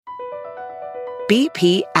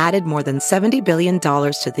BP added more than $70 billion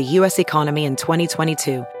to the U.S. economy in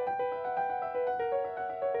 2022.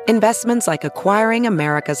 Investments like acquiring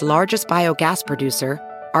America's largest biogas producer,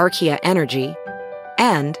 Archaea Energy,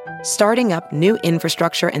 and starting up new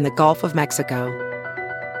infrastructure in the Gulf of Mexico.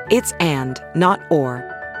 It's and, not or.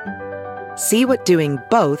 See what doing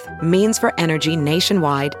both means for energy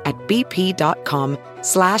nationwide at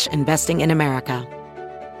bp.com/investing in America.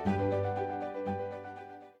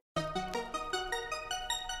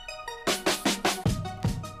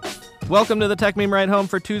 Welcome to the Tech Meme Ride Home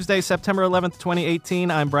for Tuesday, September 11th,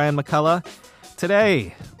 2018. I'm Brian McCullough.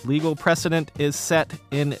 Today, legal precedent is set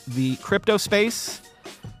in the crypto space,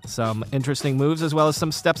 some interesting moves as well as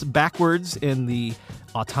some steps backwards in the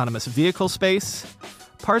autonomous vehicle space,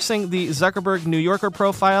 parsing the Zuckerberg New Yorker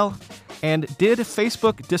profile, and did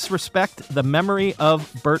Facebook disrespect the memory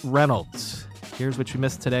of Burt Reynolds? Here's what you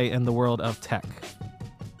missed today in the world of tech.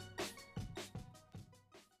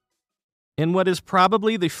 In what is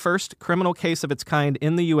probably the first criminal case of its kind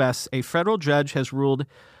in the U.S., a federal judge has ruled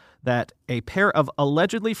that a pair of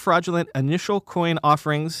allegedly fraudulent initial coin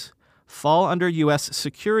offerings fall under U.S.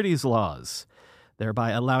 securities laws, thereby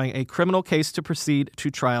allowing a criminal case to proceed to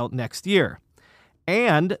trial next year,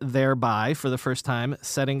 and thereby, for the first time,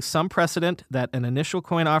 setting some precedent that an initial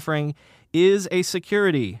coin offering is a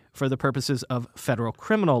security for the purposes of federal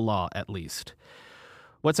criminal law, at least.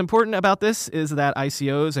 What's important about this is that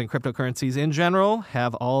ICOs and cryptocurrencies in general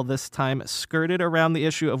have all this time skirted around the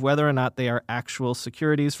issue of whether or not they are actual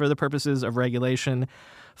securities for the purposes of regulation,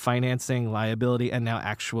 financing, liability, and now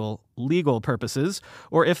actual legal purposes,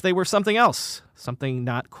 or if they were something else, something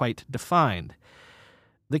not quite defined.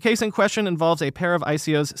 The case in question involves a pair of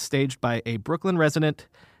ICOs staged by a Brooklyn resident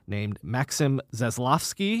named Maxim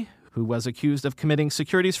Zaslavsky, who was accused of committing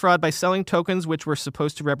securities fraud by selling tokens which were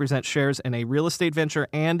supposed to represent shares in a real estate venture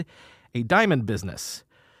and a diamond business.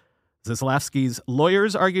 Zaslavsky's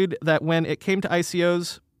lawyers argued that when it came to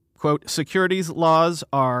ICOs, quote, securities laws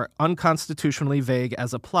are unconstitutionally vague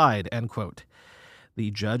as applied, end quote. The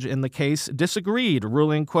judge in the case disagreed,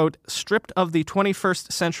 ruling, quote, stripped of the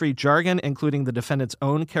 21st century jargon, including the defendant's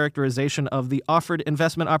own characterization of the offered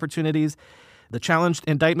investment opportunities, the challenged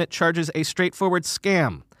indictment charges a straightforward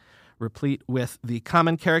scam, replete with the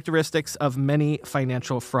common characteristics of many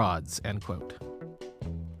financial frauds, end quote.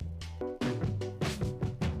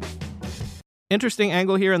 Interesting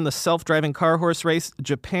angle here in the self-driving car horse race.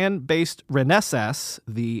 Japan-based Renesas,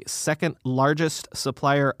 the second largest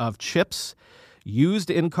supplier of chips used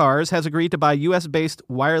in cars, has agreed to buy U.S.-based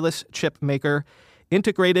wireless chip maker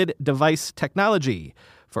Integrated Device Technology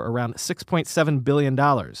for around $6.7 billion.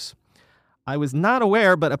 I was not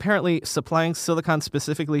aware, but apparently supplying silicon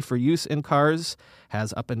specifically for use in cars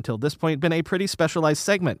has up until this point been a pretty specialized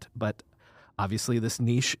segment, but obviously this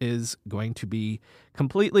niche is going to be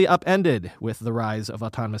completely upended with the rise of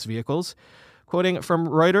autonomous vehicles. Quoting from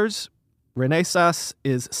Reuters, Renesas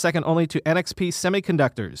is second only to NXP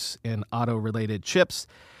Semiconductors in auto-related chips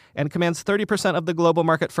and commands 30% of the global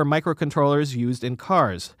market for microcontrollers used in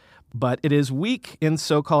cars. But it is weak in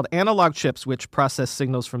so-called analog chips, which process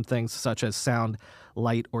signals from things such as sound,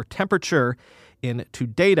 light, or temperature into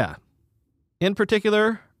data. In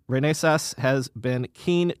particular, Renesas has been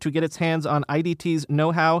keen to get its hands on IDT's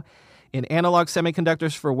know-how in analog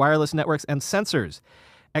semiconductors for wireless networks and sensors,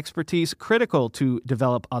 expertise critical to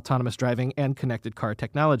develop autonomous driving and connected car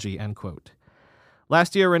technology, end quote.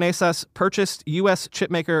 Last year, Renesas purchased U.S.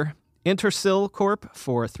 chipmaker Intersil Corp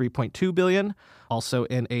for $3.2 billion, also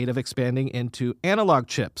in aid of expanding into analog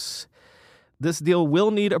chips. This deal will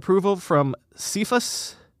need approval from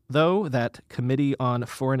CFIUS, though, that Committee on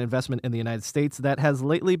Foreign Investment in the United States that has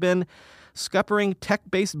lately been scuppering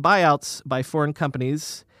tech-based buyouts by foreign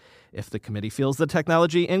companies if the committee feels the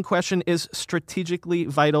technology in question is strategically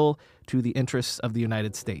vital to the interests of the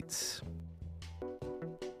United States.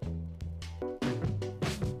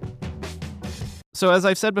 So as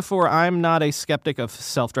I've said before, I'm not a skeptic of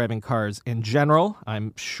self-driving cars in general.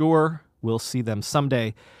 I'm sure we'll see them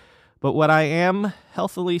someday. But what I am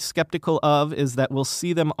healthily skeptical of is that we'll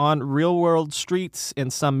see them on real-world streets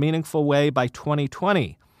in some meaningful way by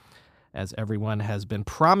 2020, as everyone has been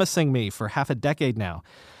promising me for half a decade now.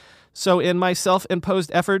 So in my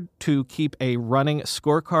self-imposed effort to keep a running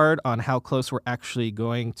scorecard on how close we're actually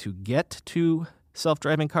going to get to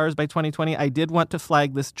self-driving cars by 2020, I did want to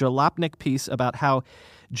flag this Jalopnik piece about how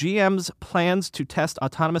GM's plans to test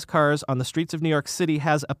autonomous cars on the streets of New York City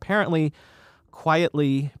has apparently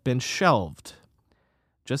quietly been shelved.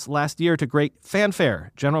 Just last year, to great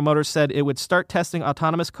fanfare, General Motors said it would start testing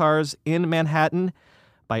autonomous cars in Manhattan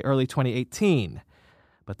by early 2018.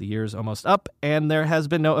 But the year's almost up, and there has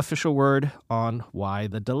been no official word on why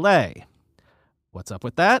the delay. What's up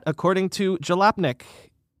with that? According to Jalopnik,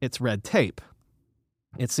 it's red tape.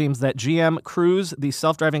 It seems that GM Cruise, the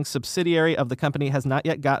self-driving subsidiary of the company, has not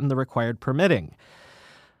yet gotten the required permitting.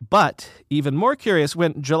 But even more curious,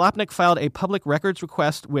 when Jalopnik filed a public records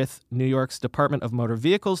request with New York's Department of Motor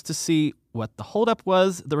Vehicles to see what the holdup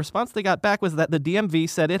was, the response they got back was that the DMV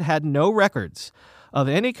said it had no records of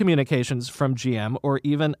any communications from GM or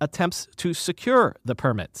even attempts to secure the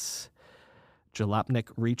permits. Jalopnik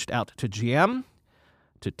reached out to GM,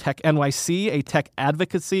 to Tech NYC, a tech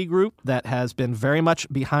advocacy group that has been very much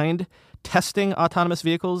behind testing autonomous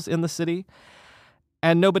vehicles in the city,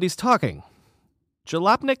 and nobody's talking.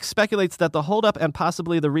 Jalopnik speculates that the holdup and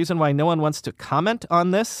possibly the reason why no one wants to comment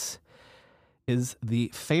on this is the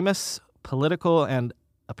famous political and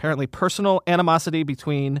apparently personal animosity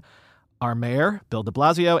between our mayor, Bill de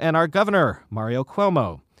Blasio, and our governor, Mario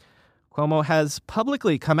Cuomo. Cuomo has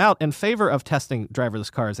publicly come out in favor of testing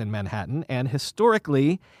driverless cars in Manhattan, and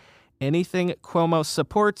historically, anything Cuomo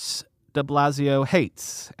supports, de Blasio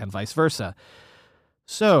hates, and vice versa.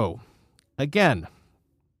 So, again,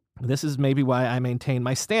 this is maybe why I maintain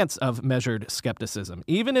my stance of measured skepticism.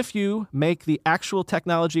 Even if you make the actual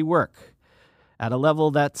technology work at a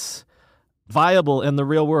level that's viable in the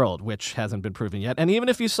real world, which hasn't been proven yet, and even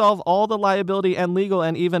if you solve all the liability and legal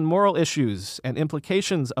and even moral issues and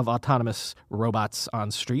implications of autonomous robots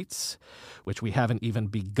on streets, which we haven't even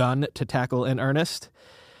begun to tackle in earnest,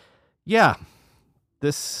 yeah,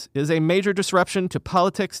 this is a major disruption to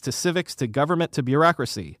politics, to civics, to government, to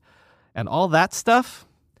bureaucracy. And all that stuff,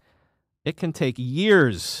 it can take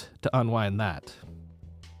years to unwind that.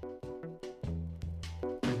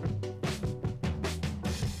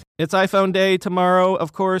 It's iPhone Day tomorrow,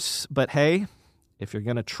 of course, but hey, if you're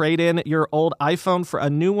going to trade in your old iPhone for a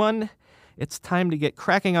new one, it's time to get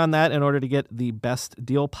cracking on that in order to get the best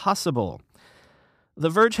deal possible.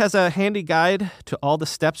 The Verge has a handy guide to all the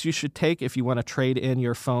steps you should take if you want to trade in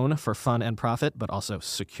your phone for fun and profit, but also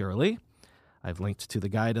securely. I've linked to the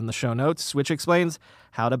guide in the show notes, which explains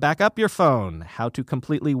how to back up your phone, how to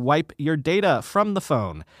completely wipe your data from the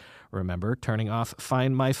phone. Remember, turning off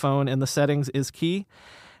Find My Phone in the settings is key.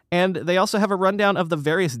 And they also have a rundown of the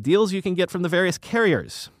various deals you can get from the various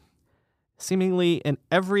carriers. Seemingly in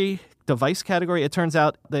every device category, it turns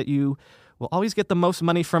out that you will always get the most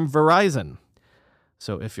money from Verizon.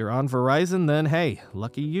 So if you're on Verizon, then hey,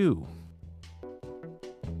 lucky you.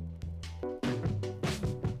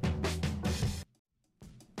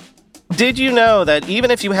 Did you know that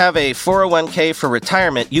even if you have a 401k for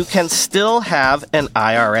retirement, you can still have an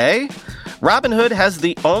IRA? Robinhood has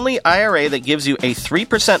the only IRA that gives you a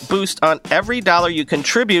 3% boost on every dollar you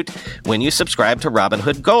contribute when you subscribe to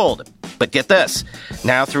Robinhood Gold. But get this,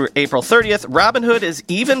 now through April 30th, Robinhood is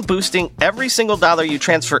even boosting every single dollar you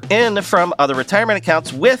transfer in from other retirement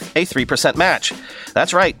accounts with a 3% match.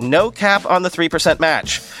 That's right, no cap on the 3%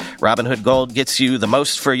 match. Robinhood Gold gets you the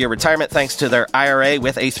most for your retirement thanks to their IRA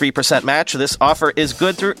with a 3% match. This offer is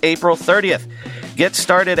good through April 30th. Get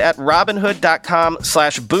started at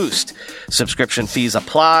Robinhood.com/boost. Subscription fees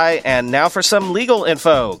apply. And now for some legal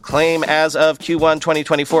info. Claim as of Q1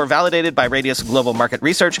 2024 validated by Radius Global Market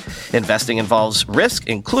Research. Investing involves risk,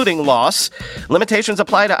 including loss. Limitations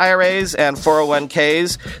apply to IRAs and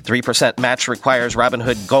 401ks. 3% match requires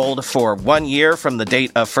Robinhood Gold for 1 year from the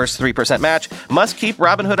date of first 3% match. Must keep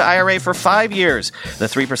Robinhood IRA for 5 years. The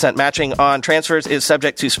 3% matching on transfers is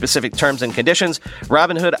subject to specific terms and conditions.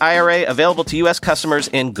 Robinhood IRA available to U.S. customers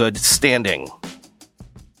in good standing.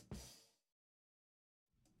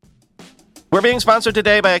 We're being sponsored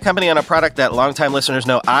today by a company on a product that longtime listeners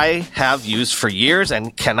know I have used for years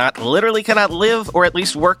and cannot live or at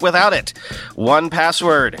least work without it.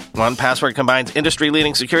 1Password. 1Password combines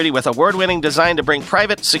industry-leading security with award-winning design to bring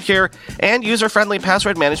private, secure, and user-friendly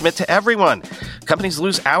password management to everyone. Companies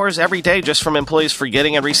lose hours every day just from employees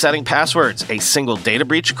forgetting and resetting passwords. A single data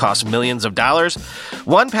breach costs millions of dollars.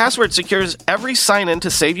 1Password secures every sign-in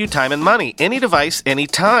to save you time and money. Any device,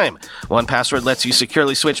 anytime. 1Password lets you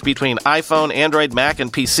securely switch between iPhone, Android, Mac,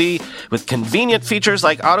 and PC with convenient features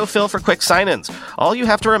like autofill for quick sign-ins. All you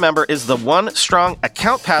have to remember is the one strong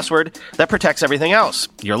account password that protects everything else.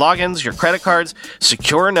 Your logins, your credit cards,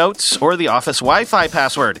 secure notes, or the office Wi-Fi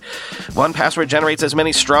password. 1Password generates as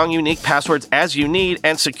many strong, unique passwords as you need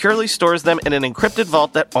and securely stores them in an encrypted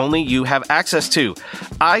vault that only you have access to.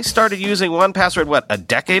 I started using 1Password, a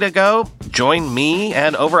decade ago? Join me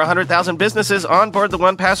and over 100,000 businesses on board the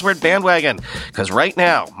 1Password bandwagon. Because right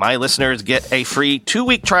now, my listeners get a free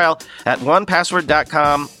 2-week trial at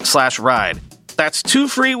 1Password.com/ride. That's 2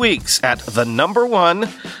 free weeks at the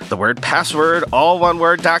word password, all one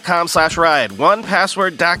word.com/ride.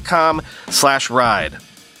 1password.com/ride.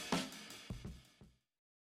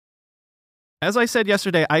 As I said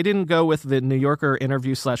yesterday, I didn't go with the New Yorker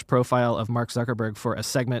interview/profile of Mark Zuckerberg for a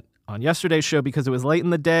segment on yesterday's show because it was late in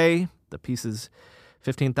the day. The piece is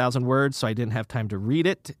 15,000 words, so I didn't have time to read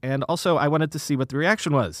it. And also, I wanted to see what the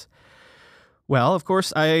reaction was. Well, of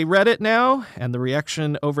course, I read it now, and the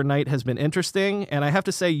reaction overnight has been interesting. And I have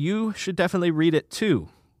to say, you should definitely read it too.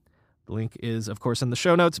 The link is, of course, in the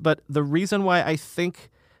show notes. But the reason why I think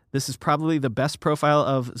this is probably the best profile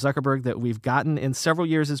of Zuckerberg that we've gotten in several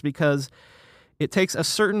years is because it takes a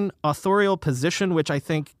certain authorial position, which I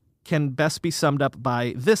think can best be summed up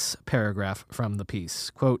by this paragraph from the piece.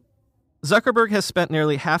 Quote, Zuckerberg has spent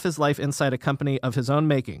nearly half his life inside a company of his own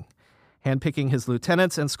making, handpicking his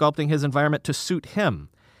lieutenants and sculpting his environment to suit him.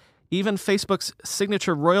 Even Facebook's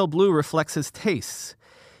signature royal blue reflects his tastes.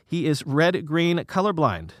 He is red-green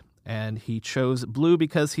colorblind, and he chose blue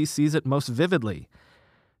because he sees it most vividly.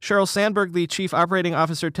 Sheryl Sandberg, the chief operating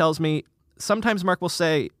officer, tells me, sometimes Mark will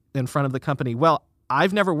say in front of the company, well,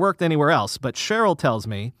 I've never worked anywhere else, but Sheryl tells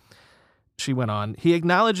me, she went on, he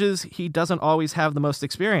acknowledges he doesn't always have the most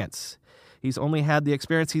experience. He's only had the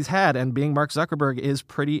experience he's had, and being Mark Zuckerberg is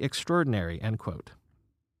pretty extraordinary, end quote.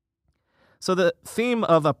 So the theme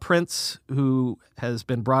of a prince who has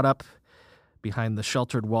been brought up behind the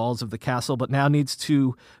sheltered walls of the castle, but now needs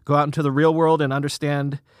to go out into the real world and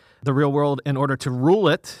understand the real world in order to rule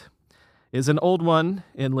it, is an old one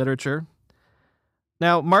in literature.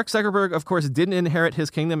 Now, Mark Zuckerberg, of course, didn't inherit his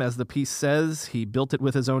kingdom, as the piece says. He built it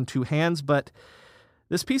with his own 2 hands, but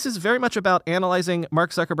this piece is very much about analyzing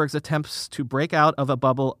Mark Zuckerberg's attempts to break out of a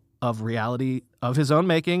bubble of reality of his own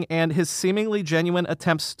making and his seemingly genuine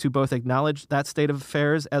attempts to both acknowledge that state of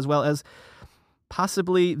affairs as well as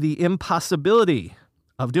possibly the impossibility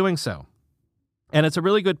of doing so. And it's a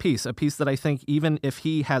really good piece, a piece that I think even if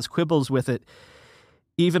he has quibbles with it,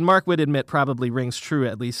 even Mark would admit probably rings true,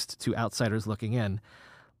 at least to outsiders looking in.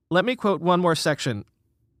 Let me quote one more section.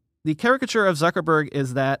 The caricature of Zuckerberg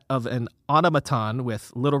is that of an automaton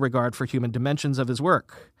with little regard for human dimensions of his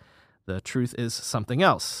work. The truth is something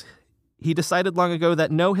else. He decided long ago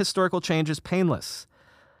that no historical change is painless.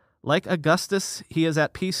 Like Augustus, he is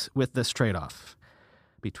at peace with this trade-off.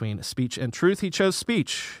 Between speech and truth, he chose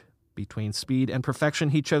speech. Between speed and perfection,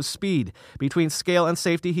 he chose speed. Between scale and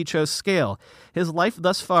safety, he chose scale. His life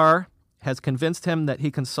thus far has convinced him that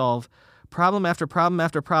he can solve problem after problem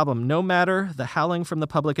after problem, no matter the howling from the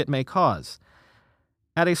public it may cause.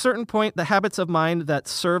 At a certain point, the habits of mind that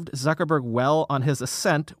served Zuckerberg well on his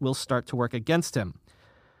ascent will start to work against him.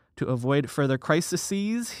 To avoid further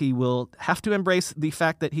crises, he will have to embrace the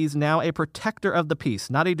fact that he's now a protector of the peace,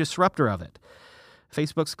 not a disruptor of it.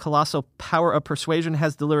 Facebook's colossal power of persuasion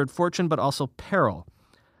has delivered fortune, but also peril.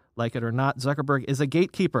 Like it or not, Zuckerberg is a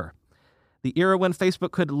gatekeeper. The era when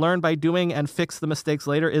Facebook could learn by doing and fix the mistakes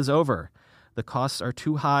later is over. The costs are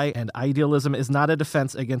too high, and idealism is not a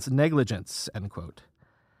defense against negligence, end quote.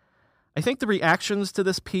 I think the reactions to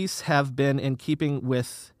this piece have been in keeping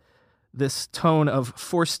with this tone of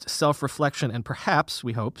forced self-reflection and perhaps,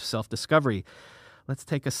 we hope, self-discovery. Let's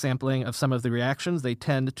take a sampling of some of the reactions. They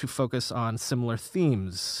tend to focus on similar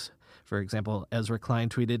themes. For example, Ezra Klein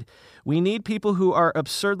tweeted, "We need people who are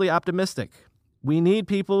absurdly optimistic. We need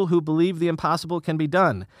people who believe the impossible can be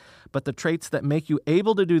done. But the traits that make you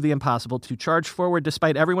able to do the impossible, to charge forward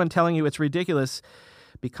despite everyone telling you it's ridiculous,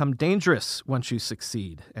 become dangerous once you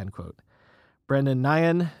succeed," end quote. Brendan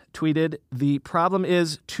Nyan tweeted, "The problem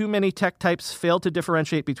is too many tech types fail to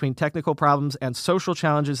differentiate between technical problems and social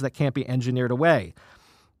challenges that can't be engineered away.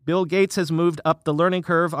 Bill Gates has moved up the learning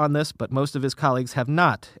curve on this, but most of his colleagues have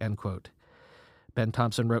not," end quote. Ben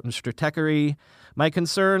Thompson wrote in Stratechery, "My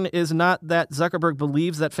concern is not that Zuckerberg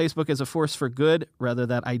believes that Facebook is a force for good, rather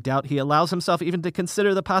that I doubt he allows himself even to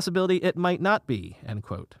consider the possibility it might not be," end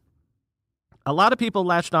quote. A lot of people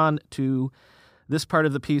latched on to this part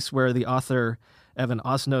of the piece where the author, Evan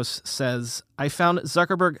Osnos, says, "I found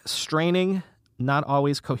Zuckerberg straining, not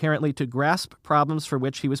always coherently, to grasp problems for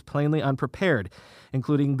which he was plainly unprepared,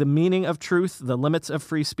 including the meaning of truth, the limits of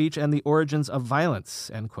free speech, and the origins of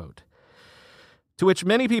violence," end quote. To which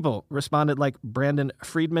many people responded like Brandon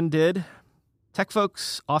Friedman did. Tech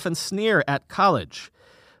folks often sneer at college,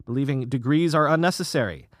 believing degrees are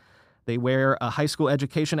unnecessary. They wear a high school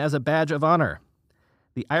education as a badge of honor.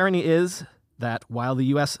 The irony is that while the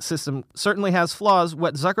U.S. system certainly has flaws,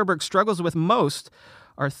 what Zuckerberg struggles with most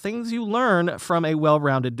are things you learn from a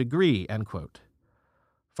well-rounded degree, end quote.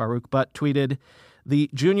 Farouk Butt tweeted,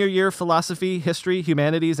 "The junior year philosophy, history,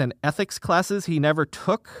 humanities, and ethics classes he never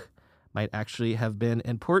took might actually have been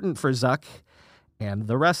important for Zuck and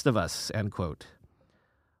the rest of us, end quote.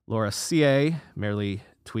 Laura C.A. merely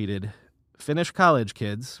tweeted, "Finish college,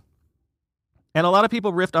 kids." And a lot of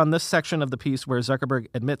people riffed on this section of the piece where Zuckerberg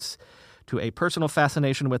admits to a personal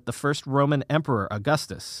fascination with the first Roman emperor,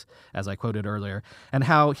 Augustus, as I quoted earlier, and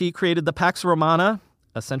how he created the Pax Romana,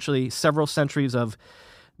 essentially several centuries of,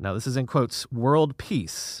 now this is in quotes, world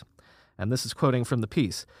peace. And this is quoting from the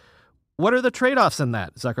piece. "What are the trade-offs in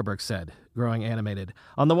that?" Zuckerberg said, growing animated.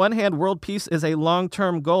 "On the one hand, world peace is a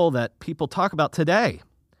long-term goal that people talk about today.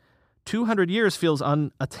 200 years feels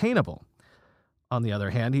unattainable. On the other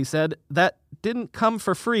hand," he said, "that didn't come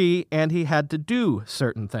for free and he had to do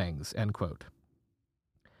certain things," end quote.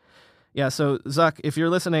 Yeah, so Zuck, if you're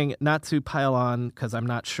listening, not to pile on, because I'm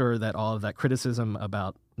not sure that all of that criticism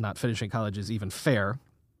about not finishing college is even fair,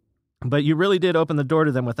 but you really did open the door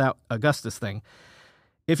to them with that Augustus thing.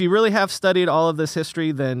 If you really have studied all of this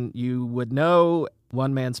history, then you would know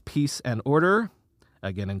one man's peace and order,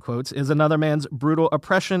 again in quotes, is another man's brutal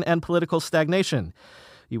oppression and political stagnation.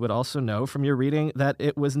 You would also know from your reading that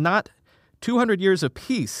it was not 200 years of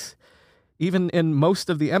peace, even in most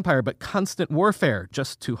of the empire, but constant warfare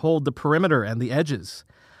just to hold the perimeter and the edges.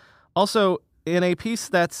 Also, in a piece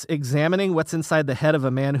that's examining what's inside the head of a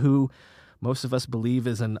man who most of us believe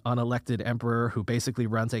is an unelected emperor who basically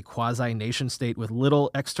runs a quasi-nation state with little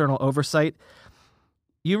external oversight,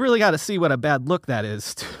 you really got to see what a bad look that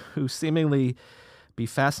is to seemingly be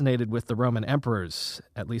fascinated with the Roman emperors,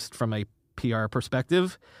 at least from a PR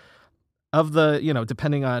perspective. Of the,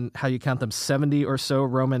 depending on how you count them, 70 or so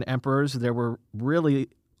Roman emperors, there were really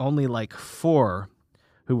only like 4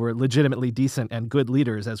 who were legitimately decent and good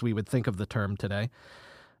leaders, as we would think of the term today.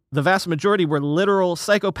 The vast majority were literal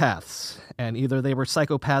psychopaths, and either they were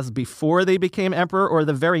psychopaths before they became emperor, or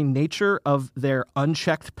the very nature of their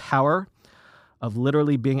unchecked power of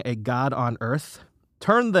literally being a god on earth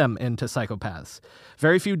turned them into psychopaths.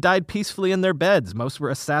 Very few died peacefully in their beds. Most were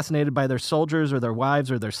assassinated by their soldiers or their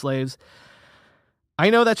wives or their slaves. I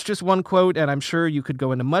know that's just one quote, and I'm sure you could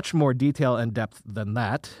go into much more detail and depth than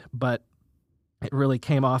that, but it really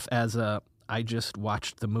came off as I just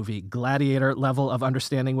watched the movie Gladiator level of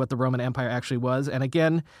understanding what the Roman Empire actually was, and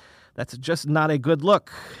again, that's just not a good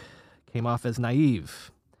look. Came off as naive.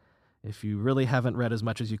 If you really haven't read as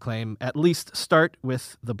much as you claim, at least start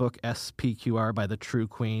with the book SPQR by the true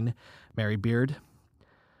queen, Mary Beard.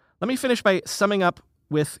 Let me finish by summing up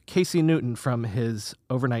with Casey Newton from his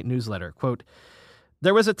overnight newsletter. Quote,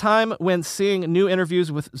 "There was a time when seeing new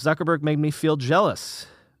interviews with Zuckerberg made me feel jealous.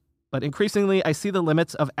 But increasingly, I see the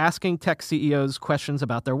limits of asking tech CEOs questions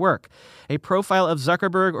about their work. A profile of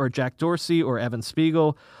Zuckerberg or Jack Dorsey or Evan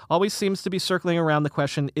Spiegel always seems to be circling around the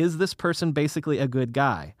question, is this person basically a good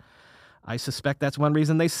guy? I suspect that's one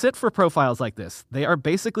reason they sit for profiles like this. They are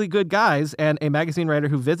basically good guys, and a magazine writer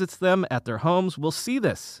who visits them at their homes will see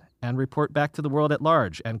this and report back to the world at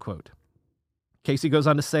large," end quote. Casey goes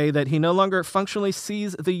on to say that he no longer functionally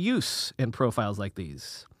sees the use in profiles like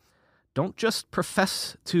these. Don't just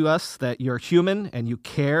profess to us that you're human and you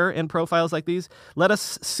care in profiles like these. Let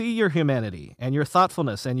us see your humanity and your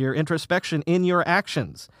thoughtfulness and your introspection in your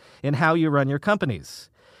actions, in how you run your companies.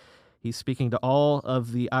 He's speaking to all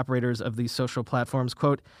of the operators of these social platforms.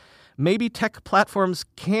 Quote, "Maybe tech platforms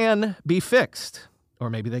can be fixed, or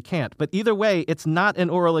maybe they can't. But either way, it's not an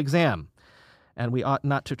oral exam, and we ought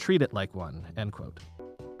not to treat it like one," end quote.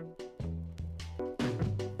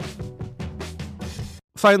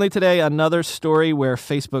 Finally today, another story where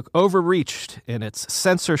Facebook overreached in its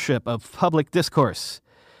censorship of public discourse.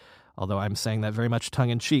 Although I'm saying that very much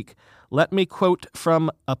tongue-in-cheek. Let me quote from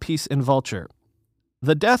a piece in Vulture.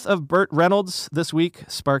 "The death of Burt Reynolds this week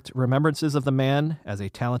sparked remembrances of the man as a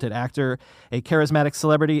talented actor, a charismatic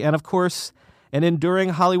celebrity, and of course, an enduring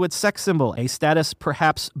Hollywood sex symbol, a status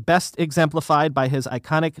perhaps best exemplified by his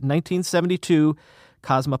iconic 1972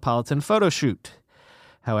 Cosmopolitan photo shoot.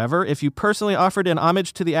 However, if you personally offered an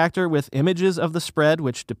homage to the actor with images of the spread,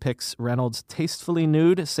 which depicts Reynolds tastefully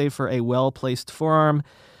nude, save for a well-placed forearm,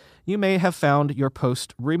 you may have found your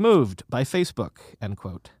post removed by Facebook," end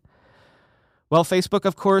quote. Well, Facebook,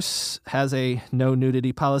 of course, has a no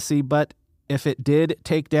nudity policy, but if it did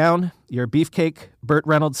take down your beefcake Burt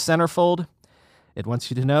Reynolds centerfold, it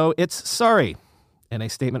wants you to know it's sorry. In a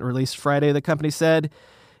statement released Friday, the company said,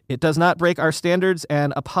 "It does not break our standards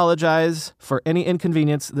and apologize for any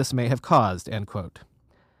inconvenience this may have caused," end quote.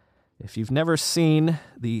 If you've never seen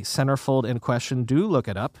the centerfold in question, do look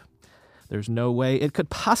it up. There's no way it could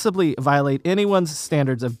possibly violate anyone's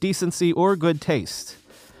standards of decency or good taste.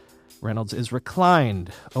 Reynolds is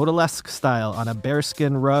reclined, odalisque style, on a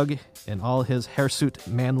bearskin rug in all his hirsute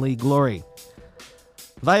manly glory.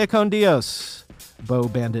 Vaya con Dios, Bo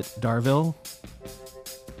Bandit Darville.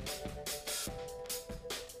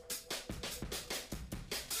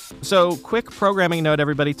 So, quick programming note,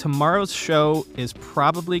 everybody. Tomorrow's show is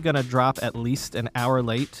probably going to drop at least an hour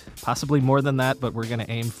late, possibly more than that, but we're going to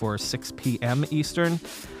aim for 6 p.m. Eastern.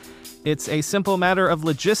 It's a simple matter of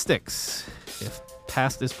logistics. If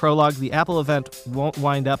past is prologue, the Apple event won't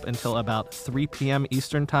wind up until about 3 p.m.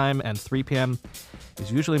 Eastern time, and 3 p.m. is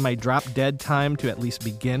usually my drop-dead time to at least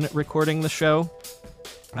begin recording the show.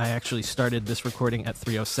 I actually started this recording at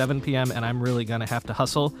 3:07 p.m., and I'm really going to have to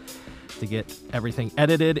hustle to get everything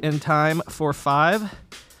edited in time for 5.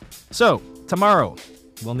 So, tomorrow,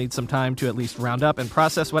 we'll need some time to at least round up and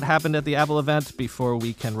process what happened at the Apple event before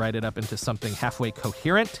we can write it up into something halfway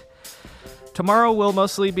coherent. Tomorrow, we'll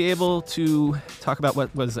mostly be able to talk about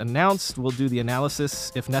what was announced. We'll do the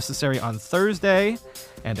analysis, if necessary, on Thursday.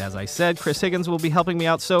 And as I said, Chris Higgins will be helping me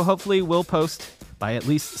out, so hopefully we'll post by at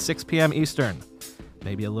least 6 p.m. Eastern.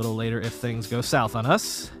 Maybe a little later if things go south on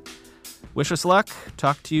us. Wish us luck.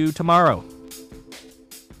 Talk to you tomorrow.